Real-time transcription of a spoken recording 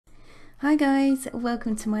Hi guys,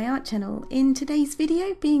 welcome to my art channel. In today's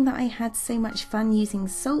video, being that I had so much fun using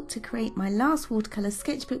salt to create my last watercolour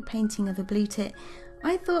sketchbook painting of a blue tit,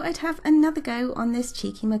 I thought I'd have another go on this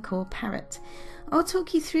cheeky Macaw Parrot. I'll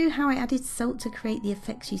talk you through how I added salt to create the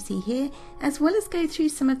effects you see here, as well as go through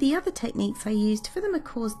some of the other techniques I used for the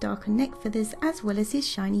Macaw's darker neck feathers as well as his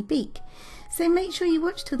shiny beak. So make sure you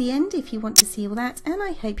watch till the end if you want to see all that, and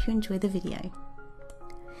I hope you enjoy the video.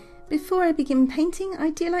 Before I begin painting,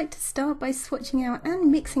 I do like to start by swatching out and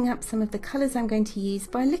mixing up some of the colours I'm going to use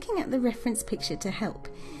by looking at the reference picture to help.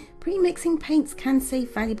 Pre-mixing paints can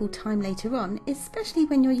save valuable time later on, especially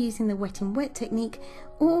when you're using the wet in wet technique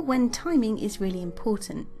or when timing is really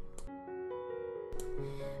important.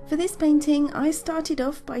 For this painting, I started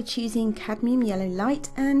off by choosing cadmium yellow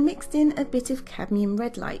light and mixed in a bit of cadmium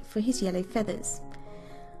red light for his yellow feathers.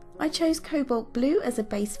 I chose cobalt blue as a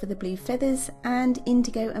base for the blue feathers and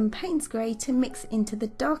indigo and Payne's grey to mix into the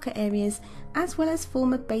darker areas as well as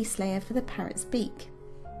form a base layer for the parrot's beak.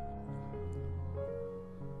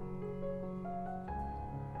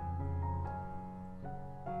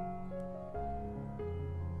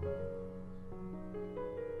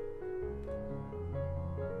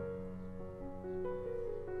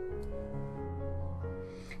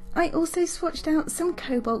 I also swatched out some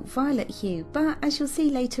cobalt violet hue, but as you'll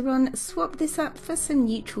see later on, swapped this up for some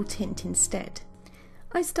neutral tint instead.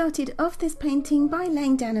 I started off this painting by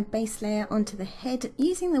laying down a base layer onto the head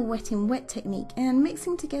using the wet in wet technique and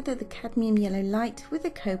mixing together the cadmium yellow light with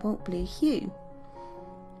the cobalt blue hue.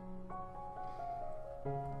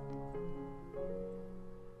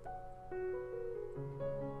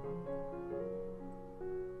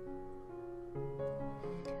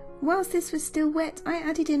 Whilst this was still wet, I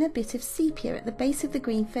added in a bit of sepia at the base of the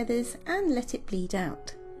green feathers and let it bleed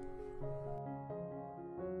out.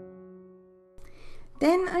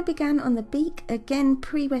 Then I began on the beak, again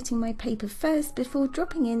pre-wetting my paper first before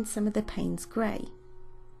dropping in some of the Payne's grey.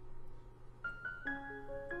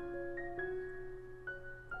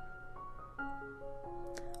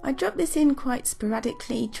 I dropped this in quite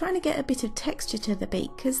sporadically, trying to get a bit of texture to the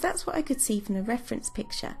beak because that's what I could see from the reference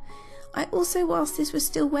picture. I also, whilst this was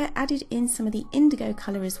still wet, added in some of the indigo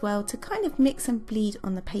colour as well to kind of mix and bleed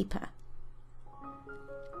on the paper.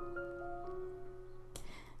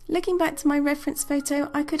 Looking back to my reference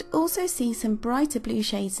photo, I could also see some brighter blue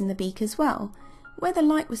shades in the beak as well, where the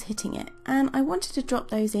light was hitting it, and I wanted to drop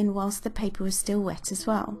those in whilst the paper was still wet as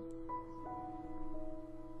well.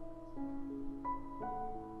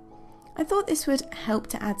 I thought this would help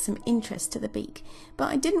to add some interest to the beak, but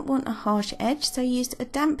I didn't want a harsh edge, so I used a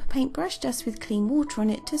damp paintbrush just with clean water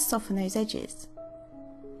on it to soften those edges.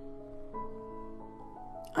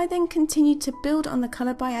 I then continued to build on the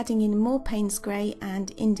colour by adding in more Payne's grey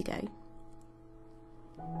and indigo.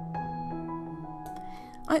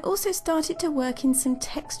 I also started to work in some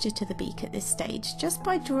texture to the beak at this stage, just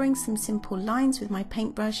by drawing some simple lines with my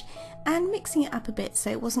paintbrush and mixing it up a bit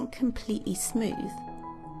so it wasn't completely smooth.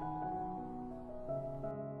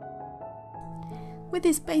 With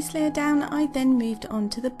this base layer down, I then moved on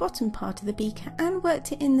to the bottom part of the beak and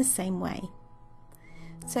worked it in the same way.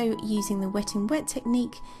 So using the wet in wet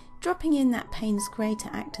technique, dropping in that Payne's grey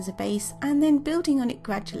to act as a base and then building on it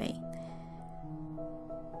gradually.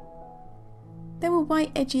 There were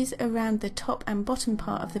white edges around the top and bottom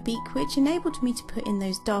part of the beak which enabled me to put in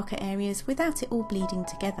those darker areas without it all bleeding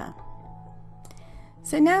together.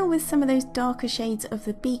 So now with some of those darker shades of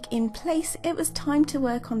the beak in place, it was time to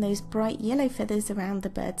work on those bright yellow feathers around the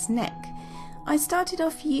bird's neck. I started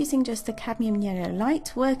off using just the cadmium yellow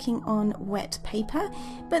light, working on wet paper,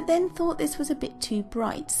 but then thought this was a bit too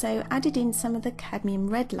bright, so added in some of the cadmium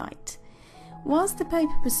red light. Whilst the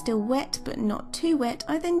paper was still wet but not too wet,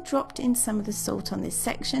 I then dropped in some of the salt on this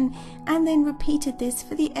section and then repeated this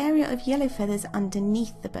for the area of yellow feathers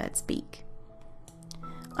underneath the bird's beak.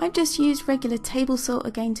 I've just used regular table salt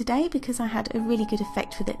again today because I had a really good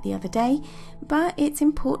effect with it the other day, but it's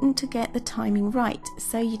important to get the timing right,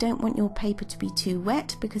 so you don't want your paper to be too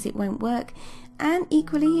wet because it won't work, and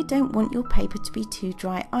equally you don't want your paper to be too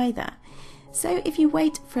dry either. So if you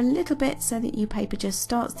wait for a little bit so that your paper just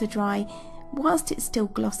starts to dry whilst it's still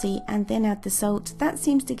glossy and then add the salt, that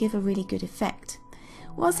seems to give a really good effect.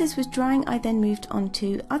 Whilst this was drying, I then moved on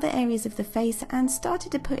to other areas of the face and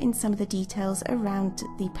started to put in some of the details around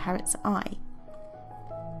the parrot's eye.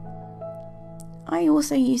 I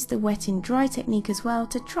also used the wet in dry technique as well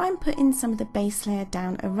to try and put in some of the base layer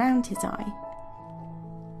down around his eye.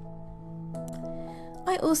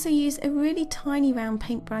 I also used a really tiny round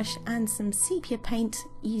paintbrush and some sepia paint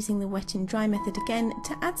using the wet and dry method again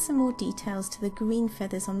to add some more details to the green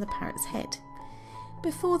feathers on the parrot's head.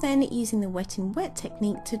 before then using the wet in wet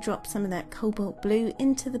technique to drop some of that cobalt blue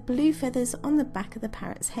into the blue feathers on the back of the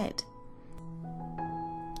parrot's head.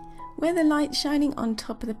 Where the light's shining on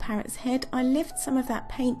top of the parrot's head, I lift some of that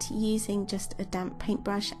paint using just a damp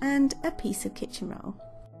paintbrush and a piece of kitchen roll.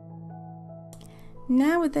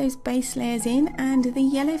 Now with those base layers in and the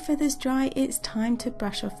yellow feathers dry, it's time to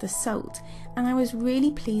brush off the salt, and I was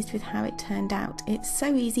really pleased with how it turned out. It's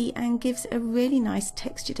so easy and gives a really nice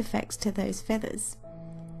textured effects to those feathers.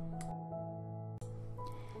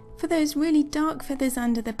 For those really dark feathers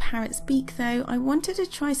under the parrot's beak though, I wanted to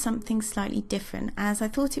try something slightly different, as I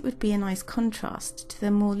thought it would be a nice contrast to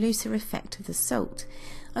the more looser effect of the salt.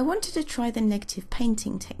 I wanted to try the negative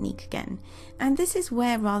painting technique again, and this is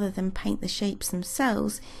where rather than paint the shapes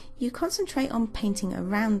themselves, you concentrate on painting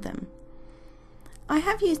around them. I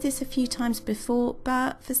have used this a few times before,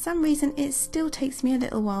 but for some reason it still takes me a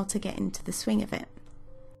little while to get into the swing of it.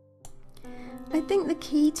 I think the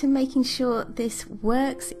key to making sure this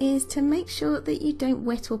works is to make sure that you don't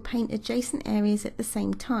wet or paint adjacent areas at the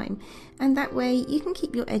same time, and that way you can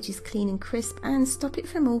keep your edges clean and crisp and stop it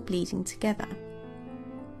from all bleeding together.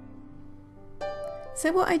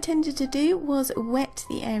 So what I tended to do was wet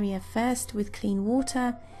the area first with clean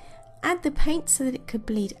water, add the paint so that it could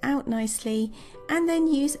bleed out nicely, and then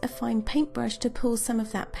use a fine paintbrush to pull some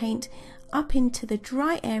of that paint up into the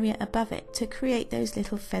dry area above it to create those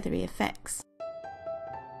little feathery effects.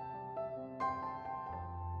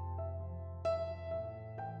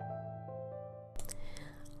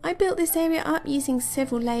 I built this area up using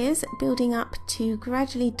several layers, building up to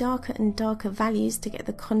gradually darker and darker values to get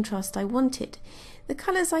the contrast I wanted. The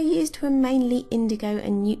colours I used were mainly indigo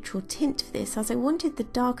and neutral tint for this, as I wanted the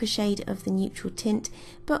darker shade of the neutral tint,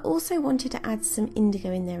 but also wanted to add some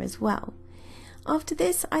indigo in there as well. After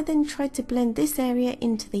this, I then tried to blend this area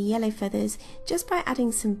into the yellow feathers just by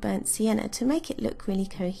adding some burnt sienna to make it look really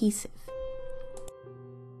cohesive.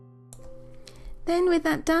 Then with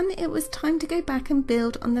that done, it was time to go back and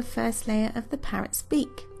build on the first layer of the parrot's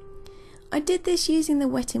beak. I did this using the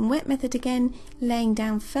wet in wet method again, laying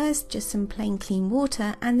down first just some plain clean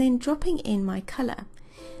water and then dropping in my colour.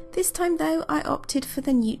 This time though, I opted for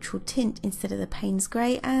the neutral tint instead of the Payne's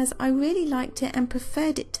Grey, as I really liked it and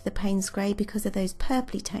preferred it to the Payne's Grey because of those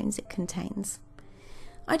purpley tones it contains.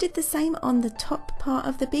 I did the same on the top part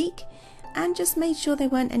of the beak and just made sure there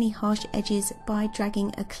weren't any harsh edges by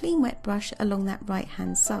dragging a clean wet brush along that right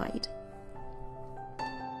hand side.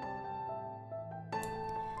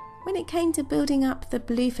 When it came to building up the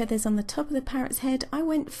blue feathers on the top of the parrot's head, I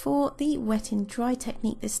went for the wet in dry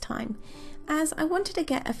technique this time, as I wanted to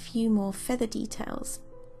get a few more feather details.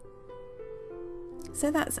 So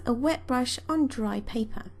that's a wet brush on dry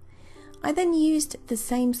paper. I then used the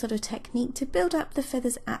same sort of technique to build up the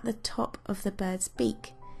feathers at the top of the bird's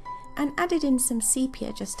beak, and added in some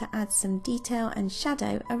sepia just to add some detail and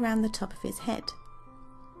shadow around the top of his head.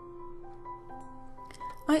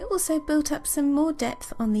 I also built up some more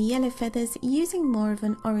depth on the yellow feathers using more of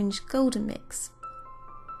an orange golden mix.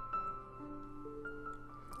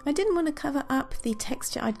 I didn't want to cover up the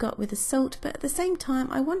texture I'd got with the salt, but at the same time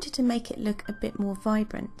I wanted to make it look a bit more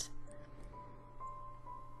vibrant.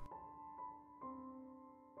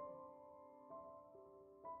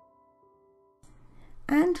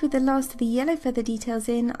 And with the last of the yellow feather details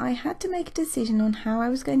in, I had to make a decision on how I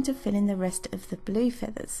was going to fill in the rest of the blue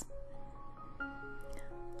feathers.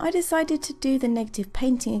 I decided to do the negative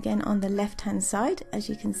painting again on the left hand side, as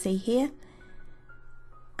you can see here,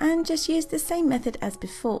 and just use the same method as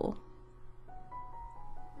before.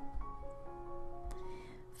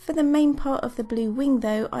 For the main part of the blue wing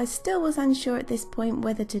though, I still was unsure at this point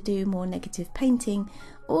whether to do more negative painting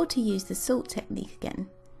or to use the salt technique again.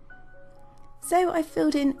 So I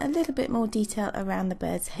filled in a little bit more detail around the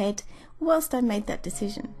bird's head whilst I made that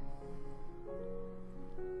decision.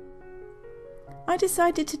 I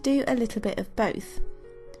decided to do a little bit of both.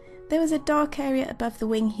 There was a dark area above the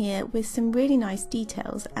wing here with some really nice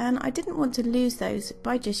details, and I didn't want to lose those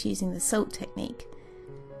by just using the salt technique.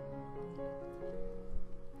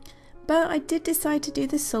 But I did decide to do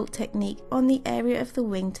the salt technique on the area of the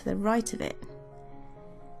wing to the right of it.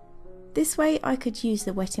 This way I could use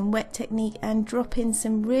the wet in wet technique and drop in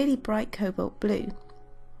some really bright cobalt blue.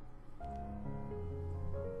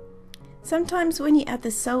 Sometimes when you add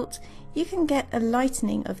the salt, you can get a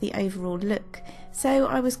lightening of the overall look, so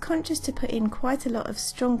I was conscious to put in quite a lot of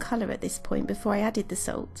strong colour at this point before I added the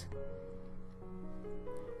salt.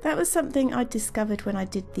 That was something I discovered when I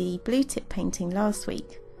did the blue tip painting last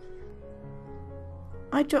week.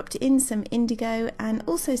 I dropped in some indigo and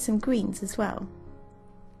also some greens as well.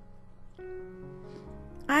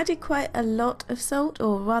 I added quite a lot of salt,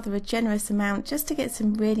 or rather a generous amount, just to get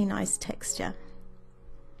some really nice texture.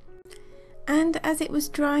 And as it was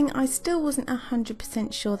drying, I still wasn't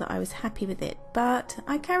 100% sure that I was happy with it, but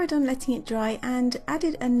I carried on letting it dry and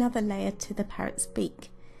added another layer to the parrot's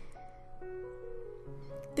beak.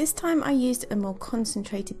 This time I used a more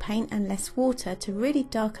concentrated paint and less water to really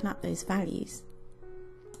darken up those values.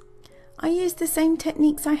 I used the same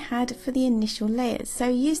techniques I had for the initial layers, so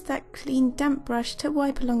used that clean damp brush to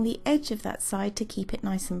wipe along the edge of that side to keep it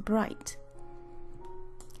nice and bright.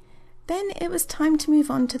 Then it was time to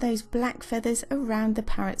move on to those black feathers around the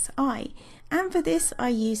parrot's eye, and for this I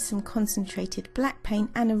used some concentrated black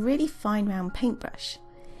paint and a really fine round paintbrush.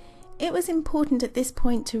 It was important at this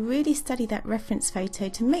point to really study that reference photo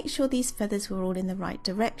to make sure these feathers were all in the right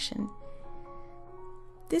direction.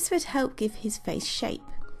 This would help give his face shape.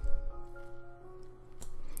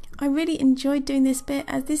 I really enjoyed doing this bit,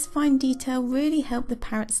 as this fine detail really helped the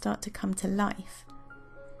parrot start to come to life.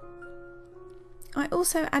 I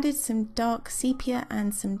also added some dark sepia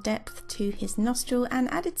and some depth to his nostril,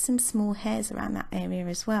 and added some small hairs around that area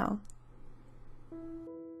as well.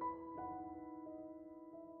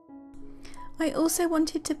 I also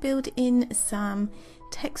wanted to build in some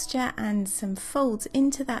texture and some folds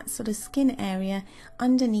into that sort of skin area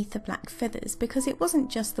underneath the black feathers, because it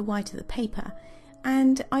wasn't just the white of the paper,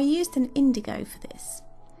 and I used an indigo for this.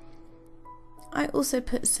 I also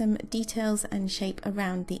put some details and shape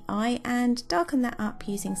around the eye and darkened that up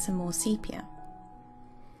using some more sepia.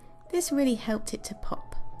 This really helped it to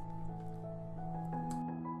pop.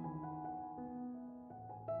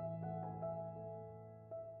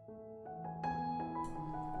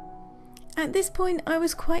 At this point I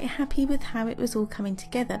was quite happy with how it was all coming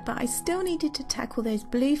together, but I still needed to tackle those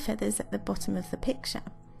blue feathers at the bottom of the picture.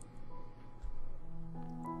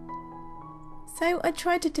 So I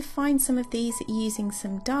tried to define some of these using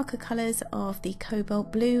some darker colours of the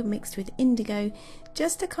cobalt blue mixed with indigo,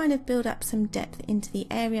 just to kind of build up some depth into the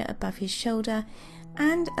area above his shoulder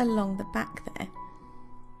and along the back there.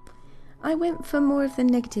 I went for more of the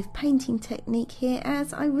negative painting technique here,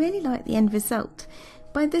 as I really liked the end result.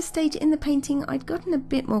 By this stage in the painting I'd gotten a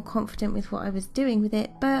bit more confident with what I was doing with it,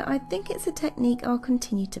 but I think it's a technique I'll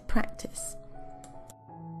continue to practice.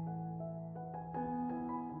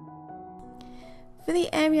 For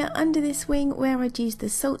the area under this wing where I'd used the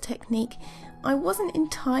salt technique, I wasn't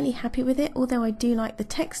entirely happy with it, although I do like the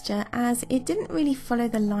texture, as it didn't really follow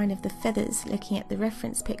the line of the feathers looking at the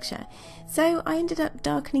reference picture. So I ended up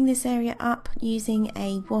darkening this area up using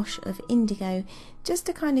a wash of indigo, just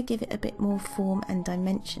to kind of give it a bit more form and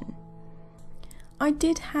dimension. I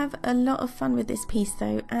did have a lot of fun with this piece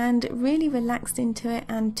though, and really relaxed into it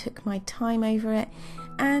and took my time over it,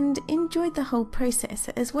 and enjoyed the whole process,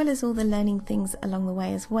 as well as all the learning things along the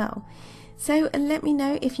way as well. So let me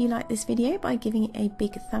know if you like this video by giving it a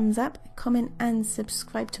big thumbs up, comment and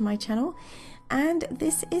subscribe to my channel. And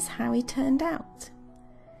this is how he turned out.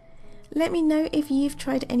 Let me know if you've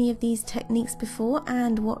tried any of these techniques before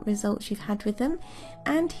and what results you've had with them.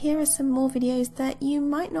 And here are some more videos that you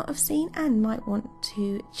might not have seen and might want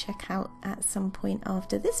to check out at some point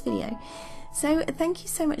after this video. So thank you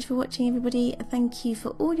so much for watching, everybody. Thank you for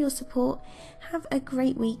all your support. Have a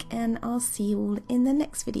great week, and I'll see you all in the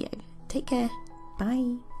next video. Take care.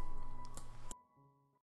 Bye.